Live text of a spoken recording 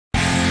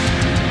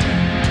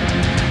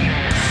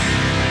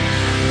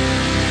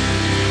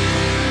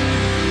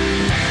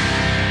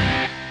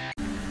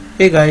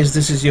Hey guys,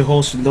 this is your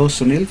host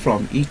Sunil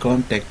from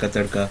Ecom-Tech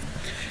Katarka,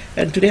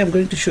 and today I'm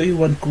going to show you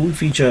one cool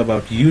feature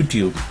about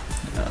YouTube.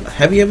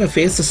 Have you ever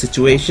faced a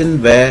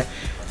situation where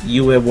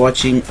you were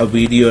watching a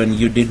video and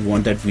you didn't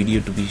want that video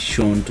to be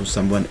shown to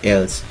someone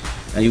else,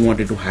 and you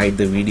wanted to hide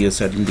the video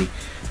suddenly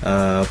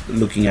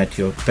looking at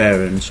your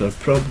parents or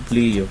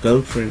probably your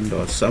girlfriend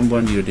or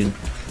someone you didn't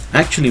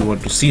actually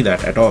want to see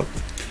that at all?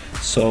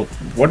 So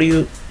what do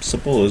you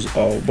suppose,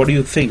 or what do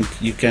you think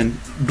you can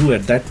do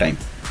at that time?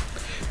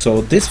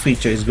 So this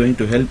feature is going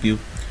to help you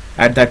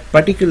at that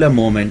particular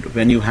moment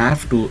when you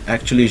have to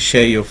actually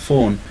share your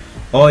phone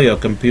or your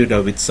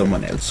computer with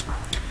someone else.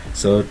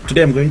 So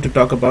today I'm going to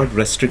talk about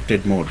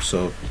restricted mode.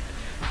 So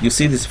you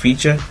see this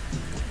feature,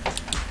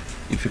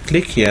 if you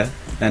click here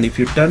and if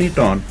you turn it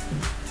on,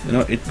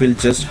 it will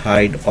just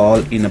hide all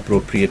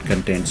inappropriate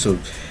content. So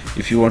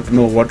if you want to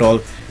know what all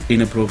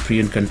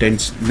inappropriate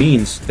content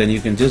means, then you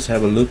can just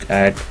have a look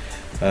at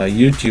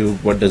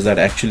YouTube. What does that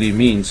actually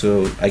mean?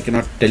 So I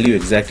cannot tell you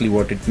exactly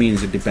what it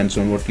means. It depends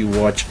on what you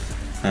watch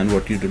and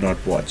what you do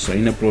not watch. So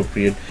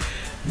inappropriate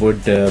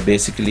would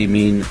basically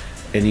mean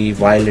any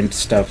violent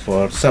stuff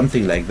or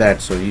something like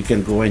that. So you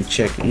can go and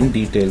check in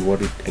detail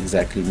what it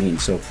exactly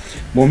means. So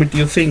moment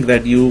you think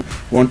that you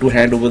want to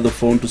hand over the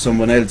phone to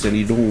someone else and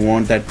you don't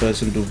want that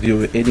person to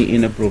view any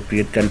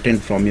inappropriate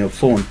content from your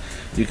phone,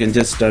 you can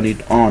just turn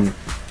it on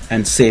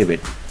and save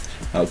it.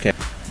 Okay,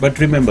 but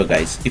remember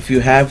guys, if you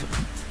have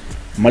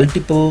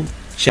multiple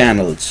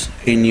channels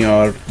in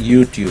your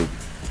YouTube,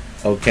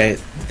 okay,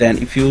 then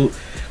if you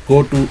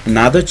go to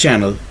another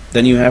channel,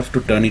 then you have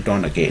to turn it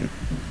on again.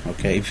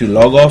 Okay, if you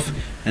log off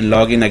and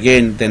log in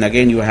again, then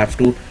again you have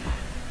to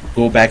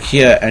go back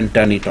here and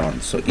turn it on.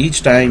 So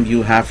each time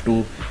you have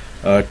to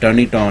turn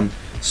it on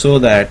so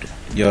that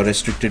your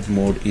restricted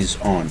mode is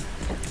on.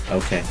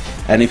 Okay,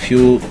 and if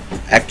you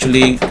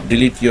actually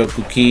delete your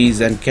cookies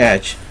and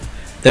cache,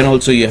 then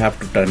also you have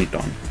to turn it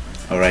on.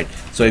 Alright,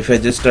 so if I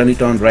just turn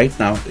it on right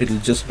now, it will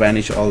just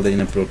vanish all the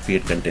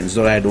inappropriate contents.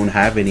 Though I don't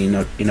have any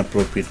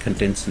inappropriate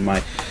contents in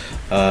my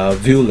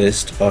view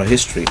list or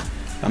history,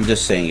 I'm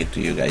just saying it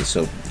to you guys.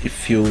 So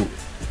if you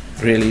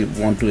really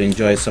want to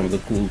enjoy some of the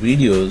cool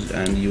videos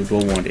and you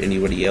don't want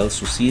anybody else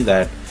to see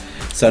that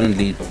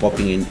suddenly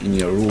popping in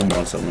your room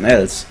or someone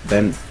else,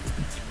 then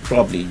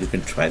probably you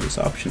can try this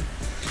option.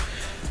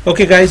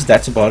 Okay guys,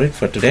 that's about it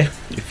for today.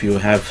 If you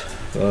have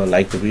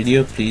liked the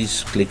video,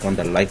 please click on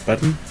the like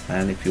button,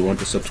 and if you want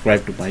to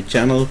subscribe to my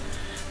channel,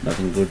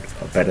 nothing good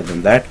or better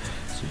than that,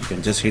 so you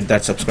can just hit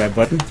that subscribe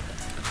button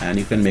and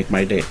you can make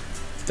my day.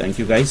 Thank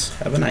you guys,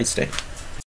 have a nice day.